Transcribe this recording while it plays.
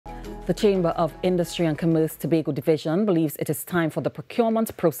The Chamber of Industry and Commerce Tobago Division believes it is time for the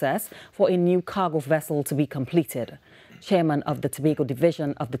procurement process for a new cargo vessel to be completed. Chairman of the Tobago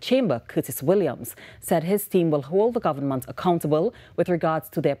Division of the Chamber, Curtis Williams, said his team will hold the government accountable with regards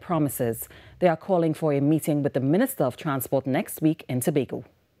to their promises. They are calling for a meeting with the Minister of Transport next week in Tobago.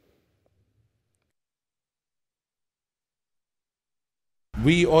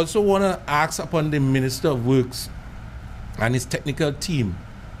 We also want to ask upon the Minister of Works and his technical team,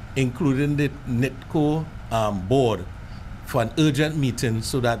 including the NITCO board, for an urgent meeting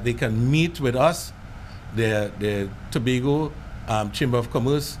so that they can meet with us, the Tobago Chamber of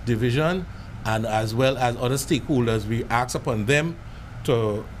Commerce Division, and as well as other stakeholders. We ask upon them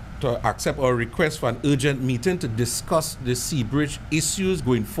to accept our request for an urgent meeting to discuss the sea bridge issues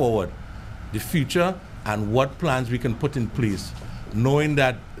going forward, the future, and what plans we can put in place, knowing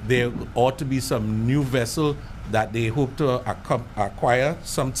that there ought to be some new vessel that they hope to acquire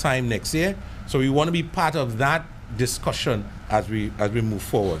sometime next year. So we want to be part of that discussion as we move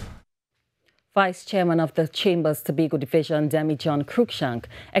forward. Vice Chairman of the Chamber's Tobago Division, Demi John Cruikshank,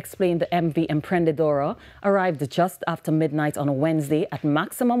 explained the MV Empendedora arrived just after midnight on a Wednesday at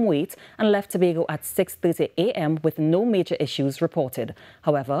maximum weight and left Tobago at 6:30 a.m. with no major issues reported.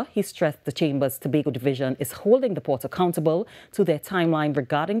 However, he stressed the Chamber's Tobago Division is holding the port accountable to their timeline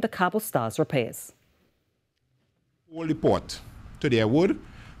regarding the Cabo Star's repairs. Hold the port to their word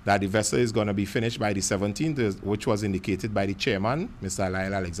that the vessel is going to be finished by the 17th, which was indicated by the chairman, Mr.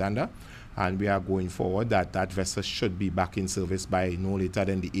 Lyle Alexander. And we are going forward that vessel should be back in service by no later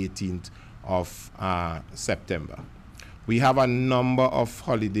than the 18th of September. We have a number of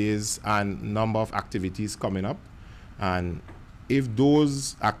holidays and number of activities coming up. And if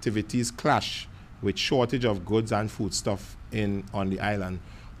those activities clash with shortage of goods and foodstuff on the island,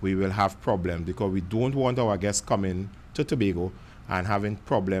 we will have problems because we don't want our guests coming to Tobago and having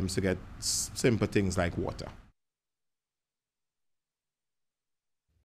problems to get simple things like water.